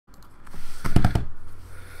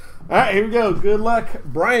All right, here we go. Good luck,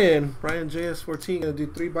 Brian. bryanjs14 gonna do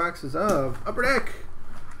 3 boxes of Upper Deck.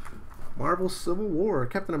 Marvel Civil War,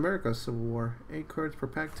 Captain America Civil War. 8 cards per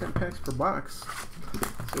pack, 10 packs per box.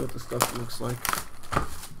 Let's see what the stuff looks like.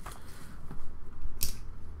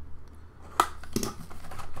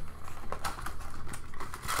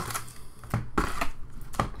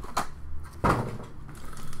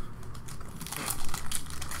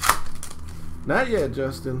 Not yet,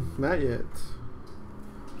 Justin. Not yet.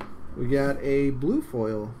 We got a blue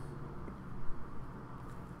foil.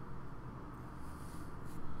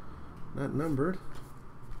 Not numbered.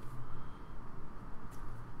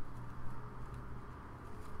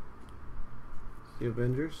 The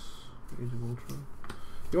Avengers. Age of Ultron.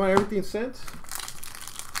 You want everything sent?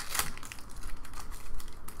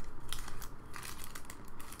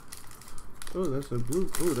 Oh, that's a blue.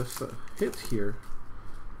 Oh, that's a hit here.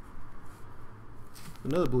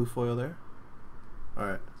 Another blue foil there.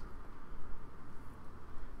 Alright.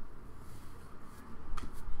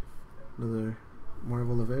 Another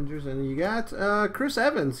Marvel Avengers. And you got Chris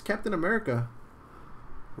Evans, Captain America.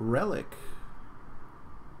 Relic.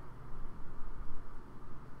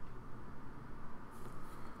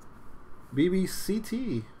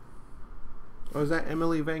 BBCT. Oh, is that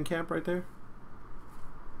Emily Van Camp right there?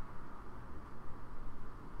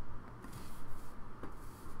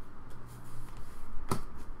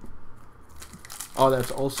 Oh,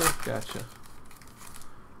 that's also? Gotcha.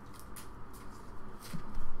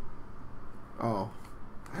 Oh,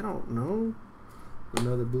 I don't know.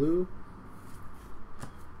 Another blue.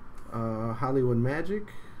 Hollywood Magic.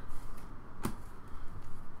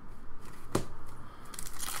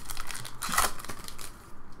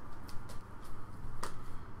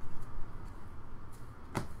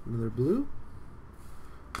 Another blue.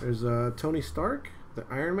 There's Tony Stark, the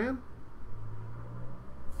Iron Man.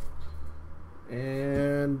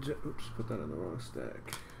 And oops, put that in the wrong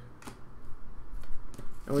stack.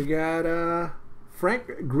 And we got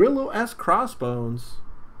Frank Grillo-esque Crossbones.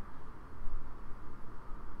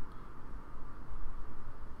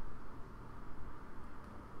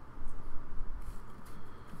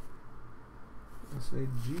 Let's say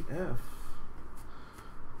GF.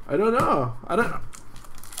 I don't know. I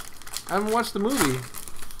haven't watched the movie.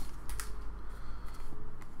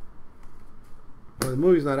 Well, the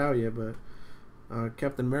movie's not out yet, but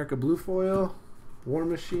Captain America blue foil, War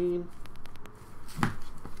Machine.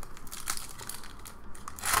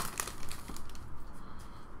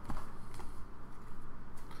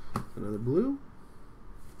 Another blue.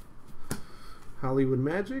 Hollywood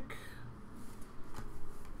Magic.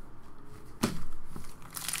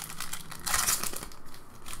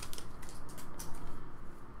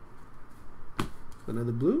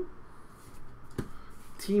 Another blue.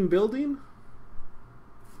 Team Building.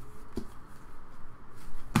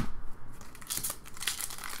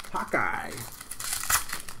 Hawkeye.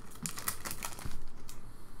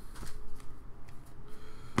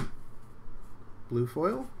 Blue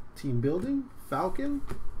foil. Team Building. Falcon.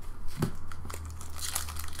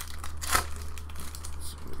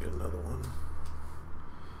 So we get another one.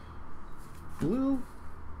 Blue.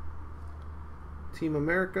 Team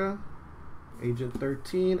America. Agent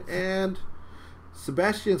 13 and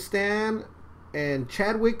Sebastian Stan and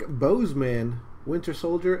Chadwick Boseman, Winter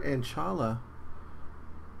Soldier and Chala.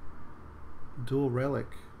 Dual Relic.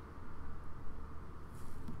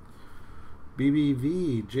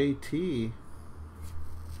 BBV JT.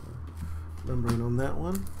 Numbering on that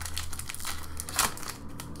one.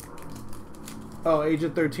 Oh,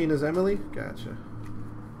 Agent 13 is Emily? Gotcha.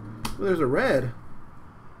 Well, there's a red.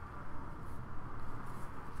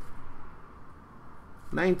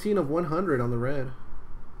 19 of 100 on the red.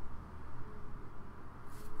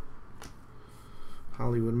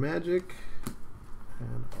 Hollywood Magic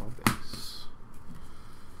and all base.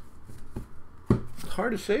 It's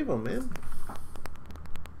hard to save them, man.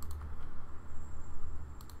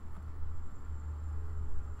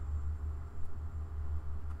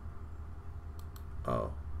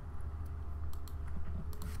 Oh.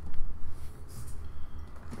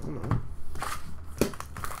 I don't know.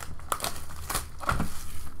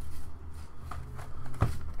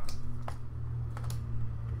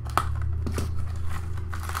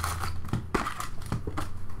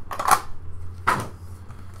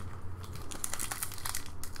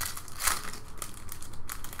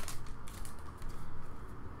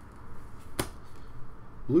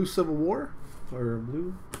 Blue Civil War, or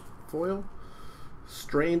blue foil.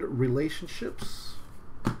 Strained Relationships.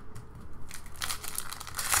 The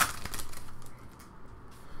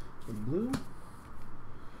blue.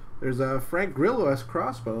 There's a Frank Grillo-esque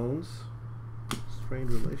Crossbones.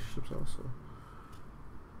 Strained Relationships also.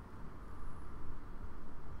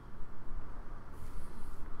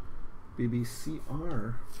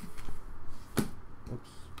 BBCR. Oops.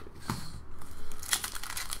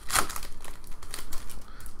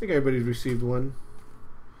 I think everybody's received one.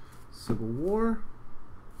 Civil War.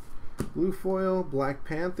 Blue foil, Black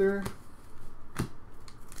Panther.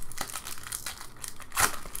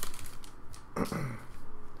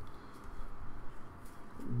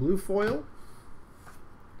 Blue foil.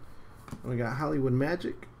 We got Hollywood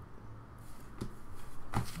Magic.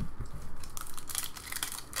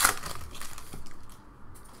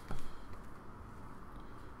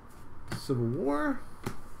 Civil War.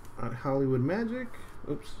 Hollywood Magic.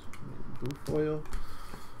 Oops. Blue foil.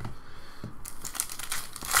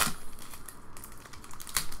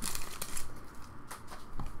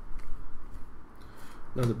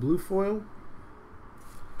 Another blue foil.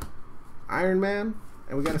 Iron Man.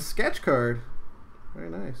 And we got a sketch card. Very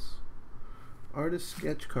nice. Artist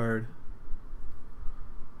sketch card.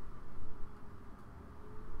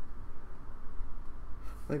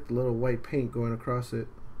 I like the little white paint going across it.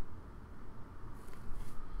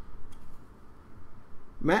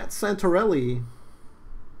 Matt Santorelli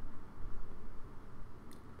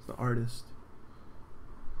is the artist.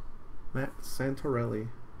 Matt Santorelli.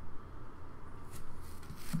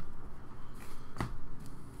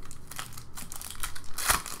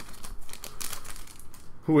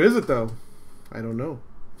 Who is it though? I don't know.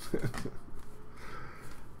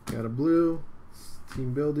 Got a blue.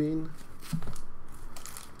 Team building.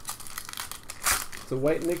 It's a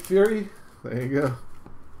white Nick Fury. There you go.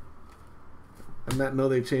 I did not know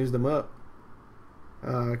they changed them up.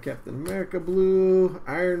 Captain America blue.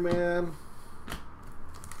 Iron Man.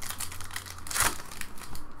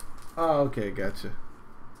 Oh, okay, gotcha.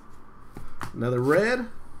 Another red.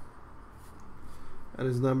 That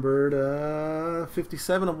is numbered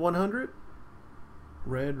 57 of 100.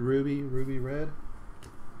 Red, ruby, ruby, red.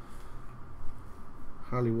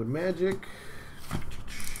 Hollywood Magic.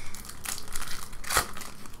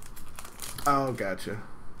 Oh, gotcha.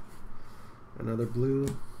 Another blue.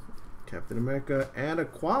 Captain America. And a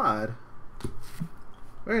quad.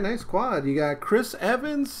 Very nice quad. You got Chris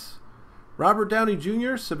Evans, Robert Downey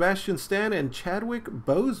Jr., Sebastian Stan, and Chadwick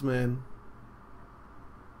Boseman.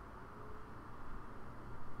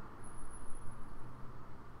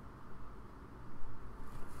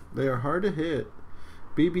 They are hard to hit.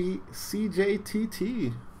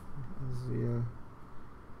 BBCJTT. Yeah.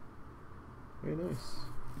 Very nice.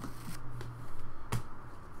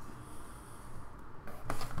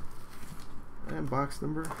 And box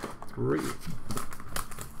number 3.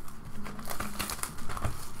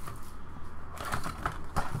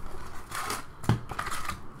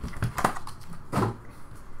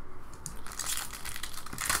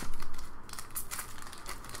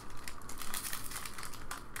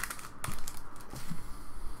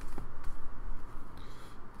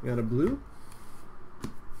 Got a blue.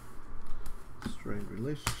 Strained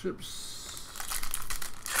relationships.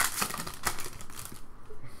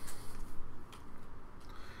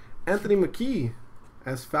 Anthony Mackie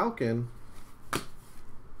as Falcon.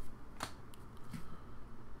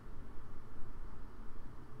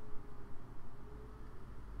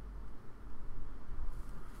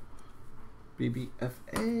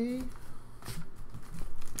 BBFA.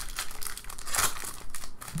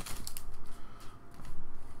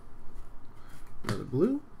 Another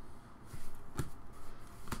blue.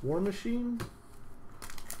 War Machine.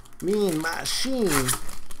 Mean Machine.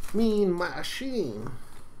 Mean Machine.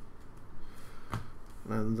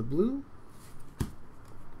 And the blue.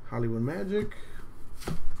 Hollywood Magic.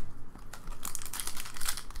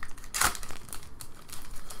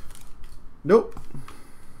 Nope.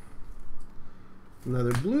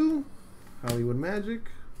 Another blue. Hollywood Magic.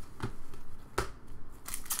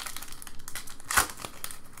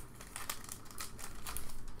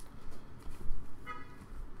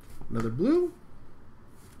 Another blue.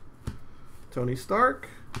 Tony Stark.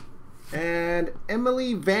 And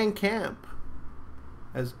Emily Van Camp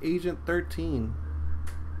as Agent 13.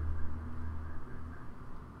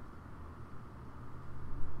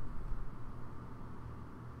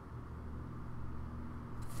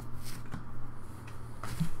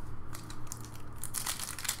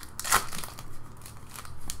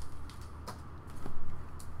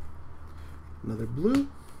 Another blue.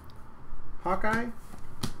 Hawkeye.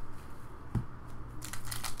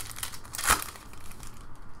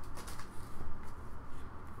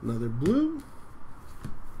 Another blue.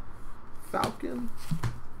 Falcon.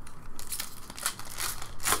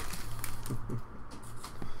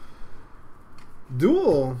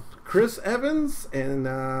 Duel. Chris Evans and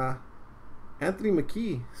Anthony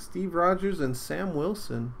Mackie. Steve Rogers and Sam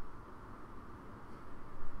Wilson.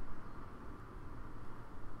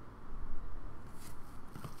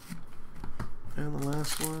 And the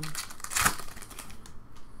last one.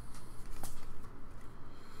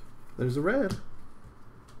 There's a red.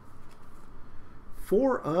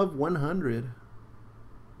 4 of 100.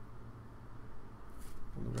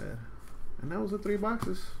 On the red. And that was the 3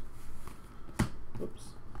 boxes. Oops.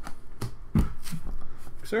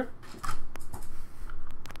 Sir?